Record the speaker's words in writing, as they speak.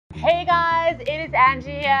Hey guys, it is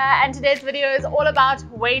Angie here, and today's video is all about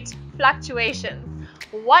weight fluctuations.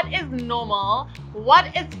 What is normal, what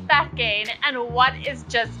is fat gain, and what is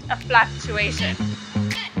just a fluctuation?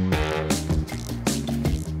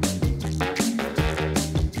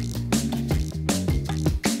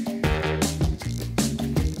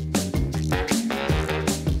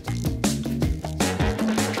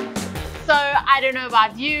 So I don't know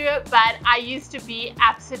about you, but I used to be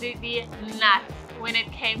absolutely nuts when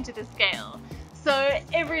it came to the scale. So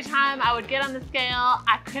every time I would get on the scale,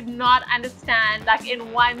 I could not understand, like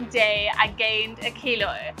in one day I gained a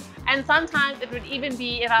kilo. And sometimes it would even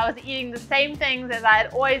be if I was eating the same things as I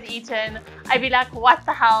had always eaten, I'd be like, what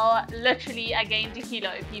the hell, literally I gained a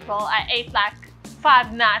kilo, people. I ate like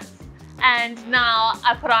 5 nuts and now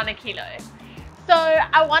I put on a kilo. So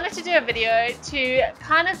I wanted to do a video to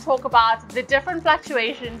kind of talk about the different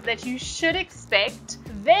fluctuations that you should expect.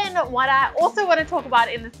 Then what I also want to talk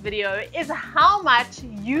about in this video is how much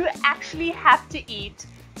you actually have to eat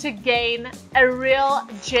to gain a real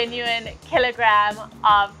you kilogram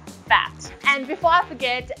of fat. And before I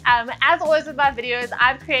forget, as always with my videos,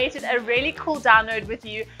 I've created a really cool download with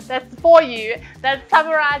you that's for you that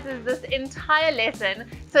summarizes this entire lesson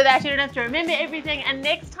so that you don't have to remember everything, and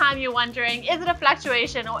next time you're wondering, is it a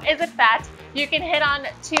fluctuation or is it fat, you can head on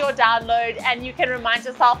to your download and you can remind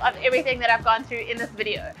yourself of everything that I've gone through in this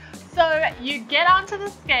video. So you get onto the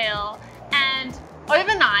scale and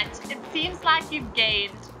overnight it seems like you've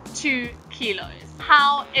gained 2 kilos.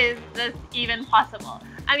 How is this even possible?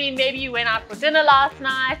 I mean, maybe you went out for dinner last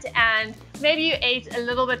night and maybe you ate a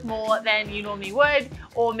little bit more than you normally would,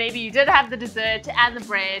 or maybe you did have the dessert and the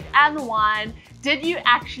bread and the wine. Did you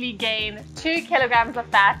actually gain 2 kilograms of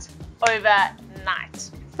fat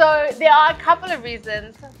overnight? So there are a couple of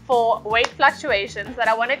reasons for weight fluctuations that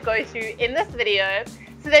I want to go through in this video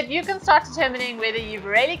so that you can start determining whether you've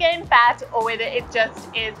really gained fat or whether it just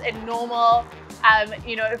is a normal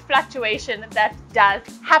fluctuation that does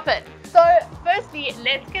happen. So firstly,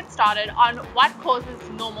 let's get started on what causes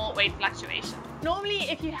normal weight fluctuation. Normally,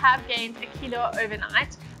 if you have gained a kilo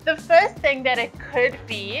overnight, the first thing that it could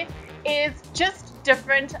be is just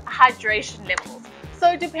different hydration levels.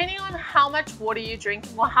 So depending on how much water you're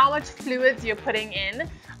drinking or how much fluids you're putting in,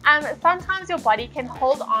 sometimes your body can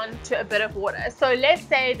hold on to a bit of water. So let's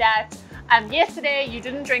say that yesterday you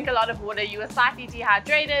didn't drink a lot of water, you were slightly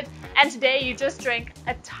dehydrated, and today you just drank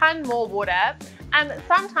a ton more water.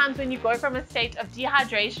 Sometimes when you go from a state of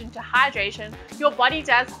dehydration to hydration, your body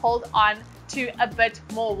does hold on to a bit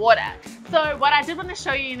more water. So what I did want to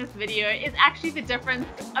show you in this video is actually the difference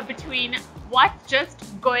between what just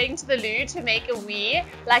going to the loo to make a wee,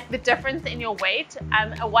 like the difference in your weight,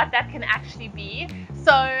 what that can actually be.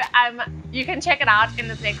 So you can check it out in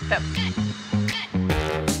this next clip.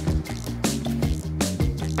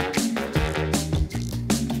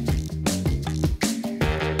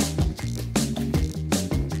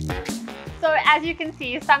 So as you can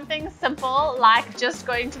see, something simple like just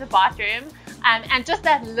going to the bathroom and just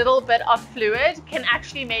that little bit of fluid can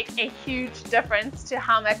actually make a huge difference to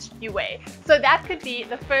how much you weigh. So that could be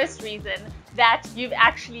the first reason that you've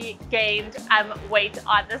actually gained weight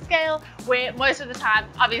on the scale, where most of the time,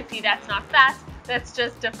 obviously that's not fat, that's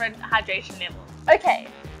just different hydration levels. Okay.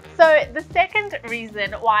 So the second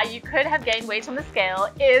reason why you could have gained weight on the scale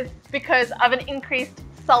is because of an increased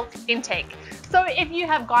salt intake. So if you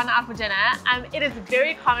have gone out for dinner, it is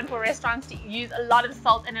very common for restaurants to use a lot of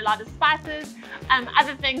salt and a lot of spices.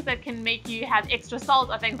 Other things that can make you have extra salt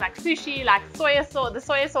are things like sushi, like soy sauce. The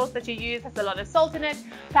soy sauce that you use has a lot of salt in it.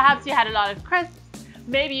 Perhaps you had a lot of crisps.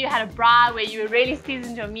 Maybe you had a braai where you really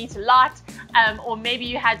seasoned your meat a lot. Or maybe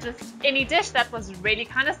you had just any dish that was really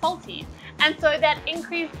kind of salty. And so that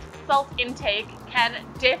increased salt intake can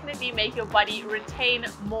definitely make your body retain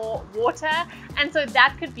more water, and so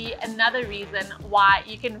that could be another reason why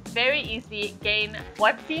you can very easily gain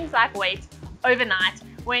what seems like weight overnight,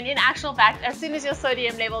 when in actual fact, as soon as your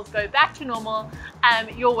sodium levels go back to normal,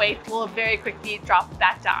 your weight will very quickly drop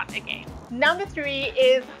back down again. Number 3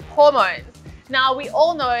 is hormones. Now we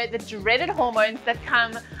all know the dreaded hormones that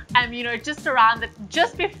come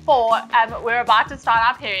just before we're about to start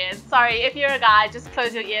our periods. Sorry, if you're a guy, just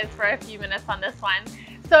close your ears for a few minutes on this one.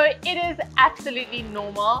 So it is absolutely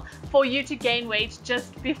normal for you to gain weight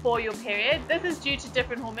just before your period. This is due to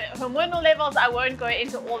different hormonal levels. I won't go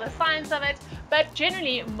into all the science of it, but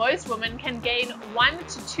generally most women can gain 1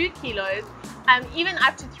 to 2 kilos, even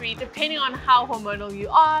up to 3, depending on how hormonal you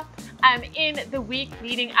are, in the week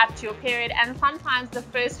leading up to your period, and sometimes the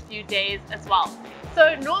first few days as well.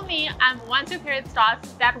 So normally, once your period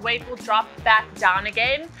starts, that weight will drop back down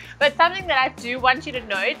again. But something that I do want you to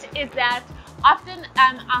note is that often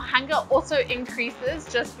our hunger also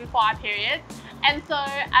increases just before our periods. And so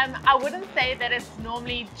I wouldn't say that it's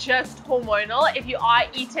normally just hormonal if you are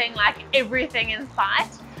eating like everything in sight.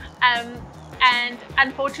 And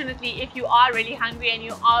unfortunately, if you are really hungry and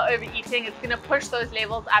you are overeating, it's going to push those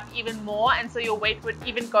levels up even more. And so your weight would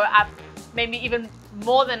even go up maybe even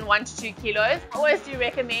more than 1 to 2 kilos. I always do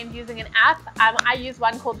recommend using an app. I use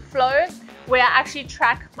one called Flow, where I actually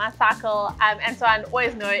track my cycle, and so I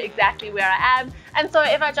always know exactly where I am. And so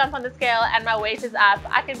if I jump on the scale and my weight is up,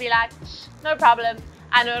 I can be like, no problem,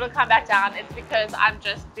 I know it'll come back down. It's because I'm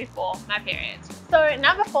just before my period. So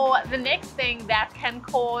number 4, the next thing that can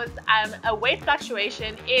cause a weight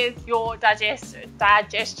fluctuation is your digestion.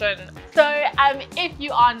 So if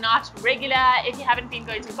you are not regular, if you haven't been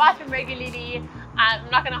going to the bathroom regularly, I'm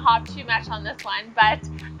not going to harp too much on this one, but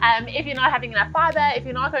if you're not having enough fiber, if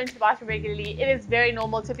you're not going to the bathroom regularly, it is very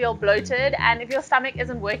normal to feel bloated. And if your stomach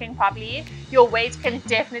isn't working properly, your weight can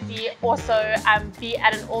definitely also be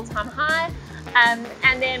at an all-time high.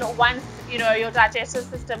 And then once your digestive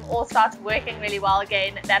system all starts working really well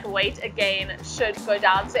again, that weight again should go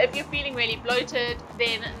down. So if you're feeling really bloated,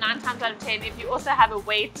 then 9 times out of 10, if you also have a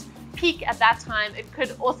weight peak at that time, it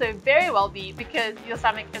could also very well be because your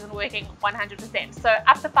stomach isn't working 100%. So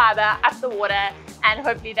up the fiber, up the water, and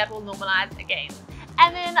hopefully that will normalize again.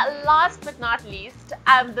 And then last but not least,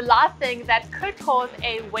 the last thing that could cause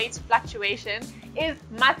a weight fluctuation is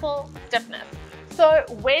muscle stiffness. So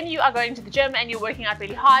when you are going to the gym and you're working out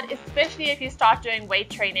really hard, especially if you start doing weight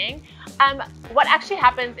training, what actually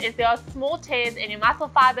happens is there are small tears in your muscle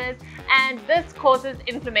fibers, and this causes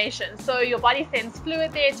inflammation. So your body sends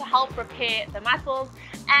fluid there to help repair the muscles,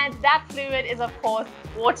 and that fluid is of course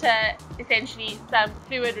water, essentially some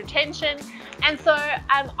fluid retention. And so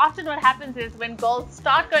often what happens is when girls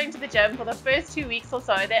start going to the gym for the first 2 weeks or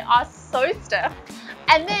so, they are so stiff.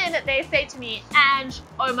 And then they say to me, Ange,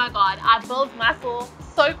 oh my God, I build muscle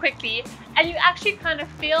so quickly. And you actually kind of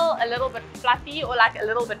feel a little bit fluffy or like a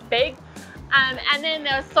little bit big. And then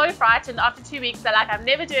they're so frightened after 2 weeks, they're like, I'm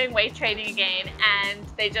never doing weight training again. And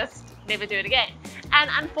they just never do it again. And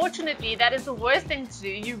unfortunately, that is the worst thing to do.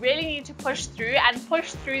 You really need to push through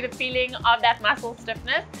the feeling of that muscle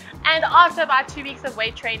stiffness. And after about 2 weeks of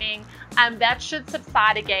weight training, that should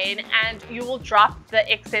subside again and you will drop the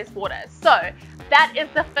excess water. So that is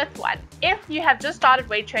the 5th one. If you have just started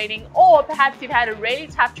weight training, or perhaps you've had a really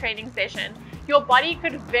tough training session, your body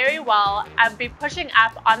could very well be pushing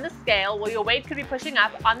up on the scale, or your weight could be pushing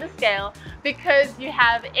up on the scale because you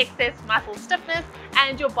have excess muscle stiffness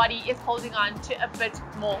and your body is holding on to a bit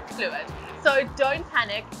more fluid. So don't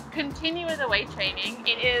panic, continue with the weight training.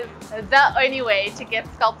 It is the only way to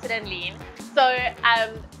get sculpted and lean. So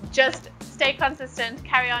just stay consistent,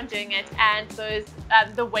 carry on doing it, and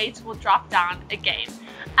the weight will drop down again.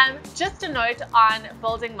 Just a note on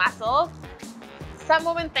building muscle. Some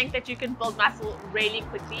women think that you can build muscle really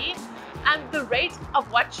quickly. The rate of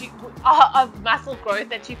muscle growth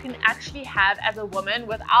that you can actually have as a woman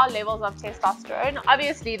with our levels of testosterone,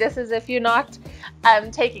 obviously this is if you're not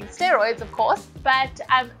taking steroids, of course, but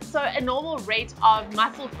so a normal rate of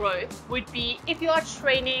muscle growth would be if you are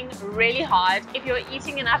training really hard, if you're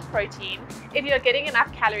eating enough protein, if you're getting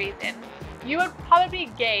enough calories in, you would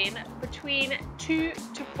probably gain between 2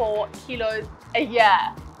 to 4 kilos a year.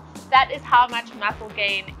 That is how much muscle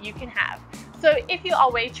gain you can have. So if you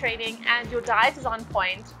are weight training and your diet is on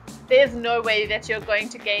point, there's no way that you're going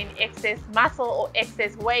to gain excess muscle or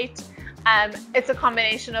excess weight. It's a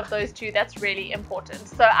combination of those two that's really important.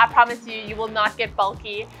 So I promise you, you will not get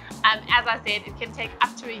bulky. As I said, it can take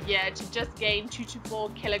up to a year to just gain 2 to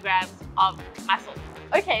 4 kilograms of muscle.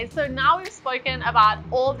 Okay, so now we've spoken about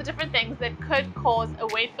all the different things that could cause a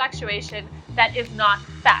weight fluctuation that is not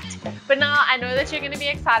fat. But now I know that you're going to be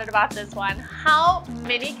excited about this one. How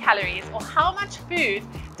many calories or how much food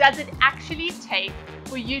does it actually take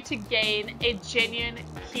for you to gain a genuine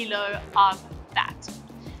kilo of fat?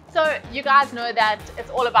 So you guys know that it's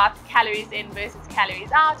all about calories in versus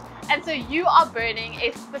calories out. And so you are burning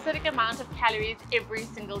a specific amount of calories every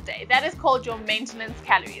single day. That is called your maintenance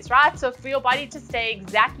calories, right? So for your body to stay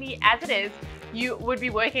exactly as it is, you would be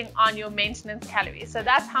working on your maintenance calories. So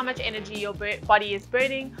that's how much energy your body is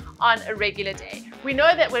burning on a regular day. We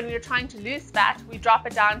know that when we're trying to lose fat, we drop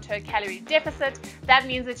it down to a calorie deficit. That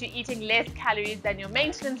means that you're eating less calories than your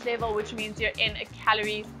maintenance level, which means you're in a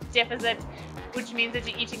calorie deficit, which means that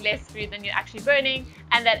you're eating less food than you're actually burning,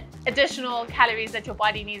 and that additional calories that your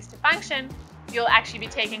body needs to function, you'll actually be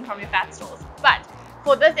taking from your fat stores. But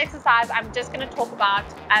for this exercise, I'm just going to talk about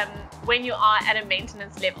when you are at a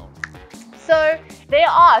maintenance level. So there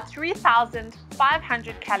are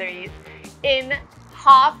 3,500 calories in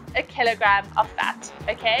half a kilogram of fat,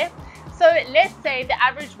 okay? So let's say the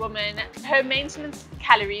average woman, her maintenance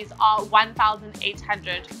calories are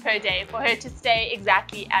 1,800 per day for her to stay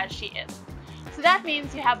exactly as she is. So that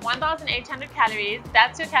means you have 1,800 calories,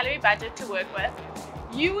 that's your calorie budget to work with.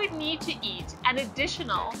 You would need to eat an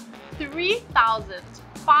additional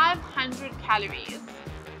 3,500 calories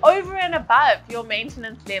over and above your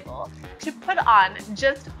maintenance level to put on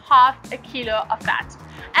just half a kilo of fat.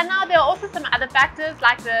 And now there are also some other factors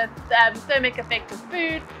like the thermic effect of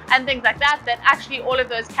food and things like that, that actually all of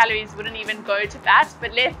those calories wouldn't even go to fat,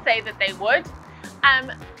 but let's say that they would.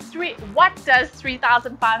 What does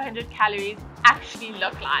 3,500 calories actually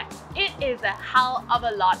look like? It is a hell of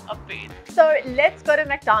a lot of food. So let's go to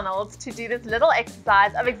McDonald's to do this little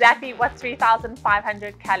exercise of exactly what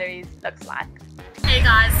 3,500 calories looks like. Hey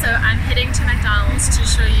guys, so I'm heading to McDonald's to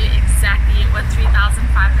show you exactly what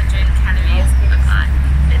 3,500 calories look like.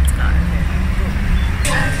 Let's go.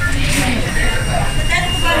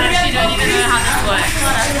 I actually don't even know how this works.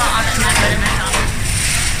 That's how often I go to McDonald's.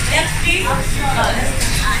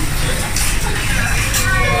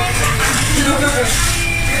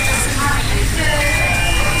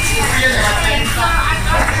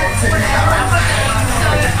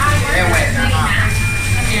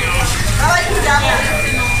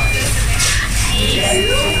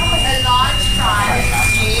 A large fry,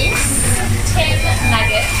 10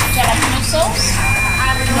 nuggets, jalapeno sauce.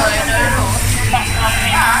 No sauce. That's not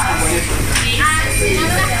me. And I'm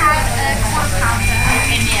gonna have a quarter pounder.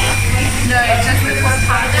 No, just a quarter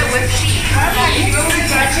pounder with cheese.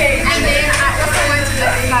 And then I also want to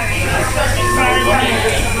look curry.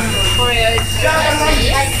 Oreo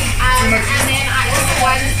cheese. And then I also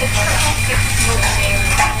want the triple thick milkshake.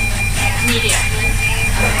 Medium.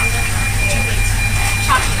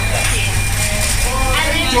 Chocolate. And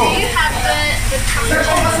then do you have the cookies?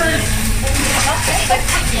 The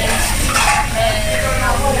cookies.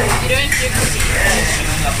 You don't do cookies.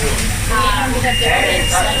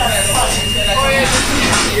 Oreo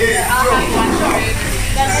cookies. I'll have one Oreo cookies.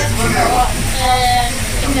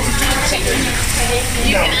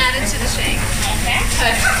 You can add it to the shake. Okay.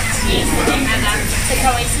 Perfect. And that's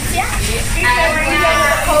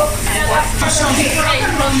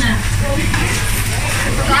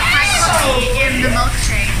got my coffee in the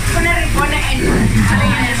milkshake.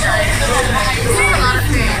 This is a lot of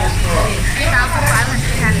food.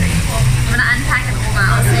 3,500 calories. I'm going to unpack it all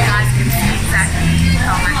now so you guys can see exactly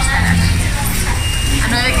how much that actually is. I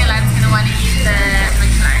know the Gilan's going to want to eat the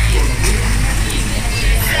McFlurry.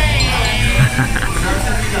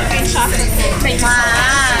 Great chocolate.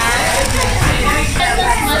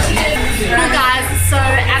 Cool guys, so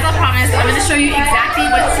as I promised, I'm going to show you exactly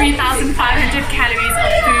what 3,500 calories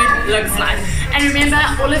of food looks like. And remember,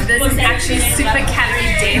 all of this is actually super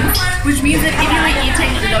calorie dense, which means that if you were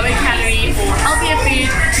eating lower calorie or healthier food,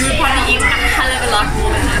 you would probably eat a hell of a lot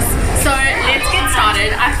more than this. So let's get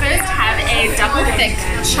started. I first have a double thick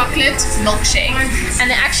chocolate milkshake, and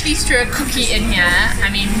they actually threw a cookie in here. I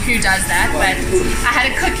mean, who does that? But I had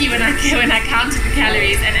a cookie when I counted the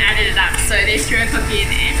calories and added it up, so they threw a cookie in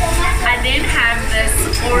there. I then have this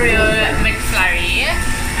Oreo McFlurry.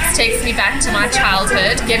 This takes me back to my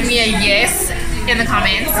childhood. Give me a yes in the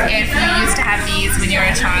comments if you used to have these when you were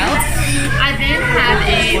a child. I then have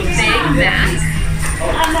a Big Mac.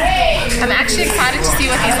 I'm actually excited to see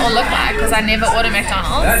what these all look like because I never order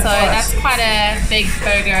McDonald's, so that's quite a big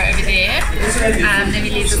burger over there. Let me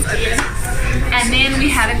leave this open. And then we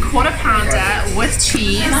had a quarter pounder with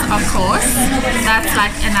cheese, of course. That's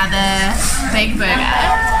like another big burger.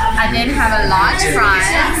 I then have a large fries.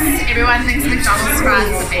 Everyone thinks McDonald's fries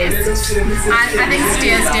are the best. I think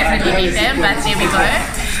Steers definitely beat them, but there we go.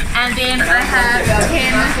 And then I have 10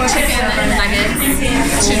 chicken nuggets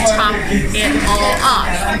to top it all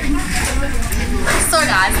off. So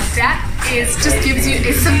guys, that just gives you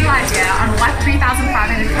a simple idea on what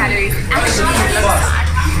 3,500 calories actually looks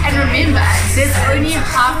like. And remember, there's only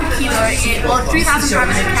half a kilo or 3,500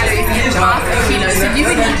 calories in half a kilo, so you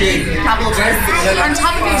would need double this on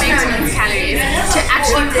top of your maintenance calories to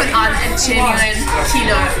actually put on a genuine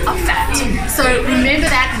kilo of fat. So remember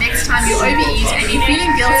that next time you overeat and you're feeling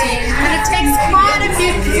guilty, that it takes quite a few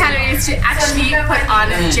calories to actually put on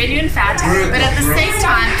genuine fat, but at the same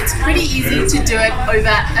time, it's pretty easy to do it over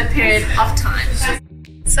a period of time.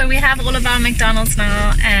 So we have all of our McDonald's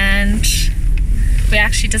now, and we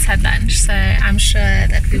actually just had lunch, so I'm sure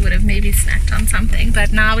that we would have maybe snacked on something,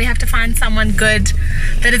 but now we have to find someone good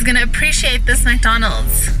that is going to appreciate this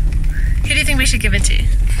McDonald's. Who do you think we should give it to?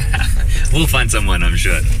 We'll find someone, I'm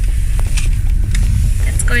sure.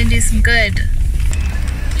 Let's go and do some good.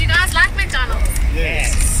 Do you guys like McDonald's?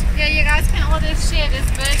 Yes. Here you guys can order share. There's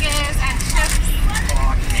burgers and chips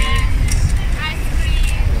and ice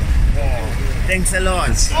cream. Thanks a lot.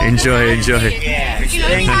 Enjoy. Yeah. You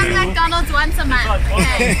can only have McDonald's once a month.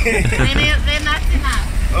 Okay. Then that's enough.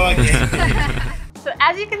 Okay. So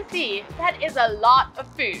as you can see, that is a lot of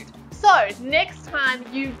food. So next time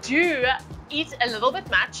you do eat a little bit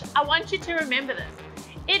much, I want you to remember this.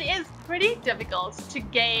 It is pretty difficult to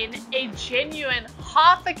gain a genuine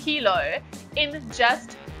half a kilo in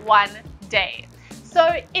just one day.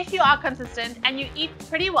 So if you are consistent and you eat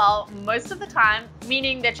pretty well most of the time,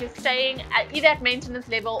 meaning that you're staying at either at maintenance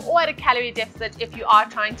level or at a calorie deficit if you are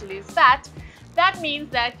trying to lose fat, that means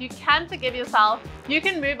that you can forgive yourself, you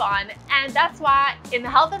can move on, and that's why in the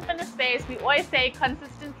health and fitness space we always say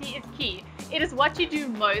consistency is key. It is what you do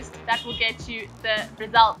most that will get you the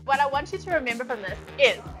result. What I want you to remember from this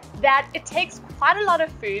is that it takes quite a lot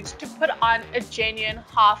of food to put on a genuine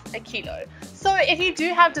half a kilo. So if you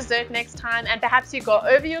do have dessert next time and perhaps you go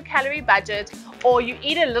over your calorie budget or you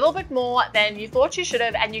eat a little bit more than you thought you should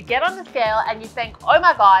have and you get on the scale and you think, oh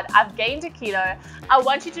my God, I've gained a kilo, I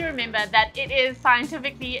want you to remember that it is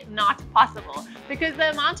scientifically not possible because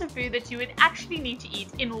the amount of food that you would actually need to eat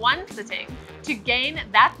in one sitting to gain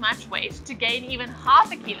that much weight, to gain even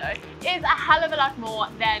half a kilo, is a hell of a lot more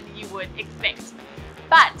than you would expect.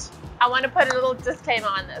 But I want to put a little disclaimer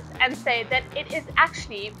on this and say that it is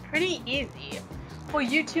actually pretty easy for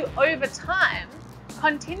you to, over time,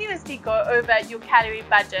 continuously go over your calorie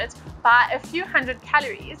budget by a few hundred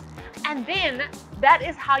calories, and then that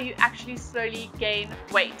is how you actually slowly gain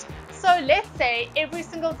weight. So let's say every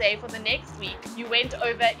single day for the next week you went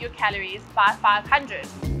over your calories by 500.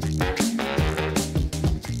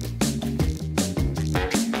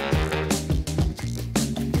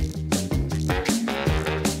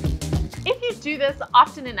 Do this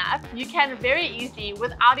often enough, you can very easily,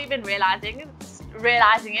 without even realizing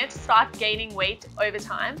it, start gaining weight over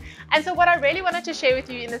time. And so what I really wanted to share with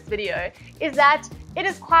you in this video is that it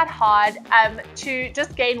is quite hard to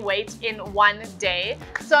just gain weight in one day.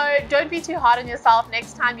 So don't be too hard on yourself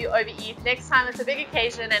next time you overeat. Next time it's a big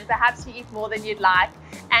occasion and perhaps you eat more than you'd like.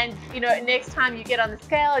 And next time you get on the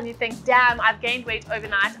scale and you think, damn, I've gained weight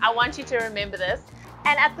overnight. I want you to remember this.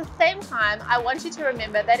 And at the same time, I want you to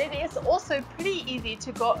remember that it is also pretty easy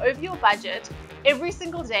to go over your budget every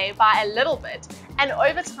single day by a little bit. And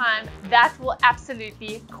over time, that will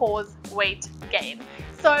absolutely cause weight gain.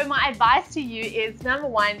 So my advice to you is, number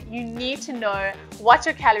one, you need to know what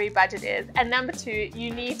your calorie budget is. And number two, you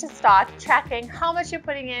need to start tracking how much you're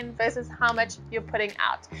putting in versus how much you're putting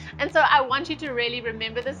out. And so I want you to really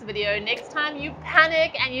remember this video. Next time you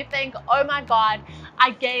panic and you think, oh my God, I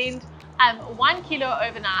gained 1 kilo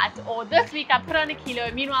overnight, or this week I put on a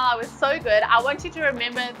kilo, meanwhile I was so good, I want you to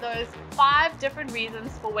remember those 5 different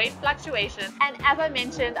reasons for weight fluctuation. And as I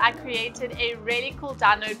mentioned, I created a really cool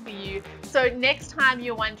download for you. So next time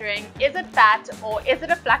you're wondering, is it fat or is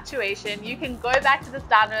it a fluctuation, you can go back to this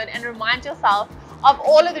download and remind yourself of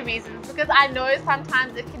all of the reasons, because I know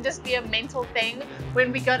sometimes it can just be a mental thing.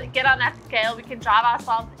 When we get on that scale, we can drive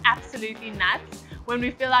ourselves absolutely nuts when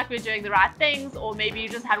we feel like we're doing the right things, or maybe you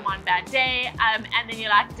just had one bad day and then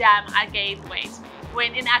you're like, damn, I gained weight,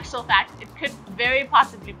 when in actual fact it could very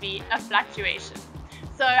possibly be a fluctuation.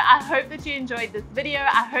 So I hope that you enjoyed this video.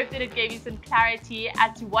 I hope that it gave you some clarity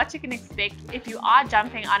as to what you can expect if you are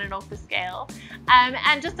jumping on and off the scale.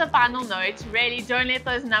 And just a final note, really don't let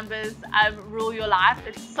those numbers rule your life.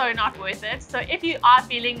 It's so not worth it. So if you are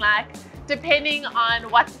feeling like, depending on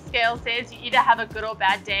what the scale says, you either have a good or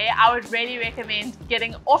bad day, I would really recommend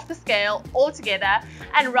getting off the scale altogether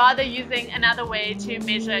and rather using another way to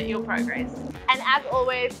measure your progress. And as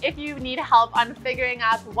always, if you need help on figuring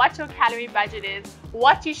out what your calorie budget is,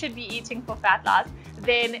 what you should be eating for fat loss,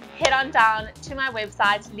 then head on down to my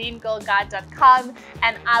website, leangirlguide.com,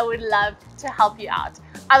 and I would love to help you out.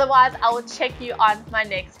 Otherwise, I will check you on my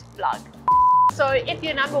next vlog. So if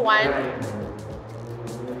you're number one,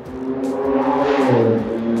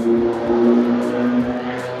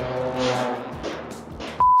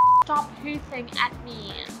 stop hooting at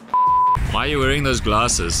me. Why are you wearing those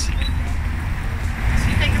glasses? Do you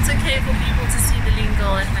think it's okay for people to see the lean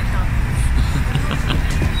girl at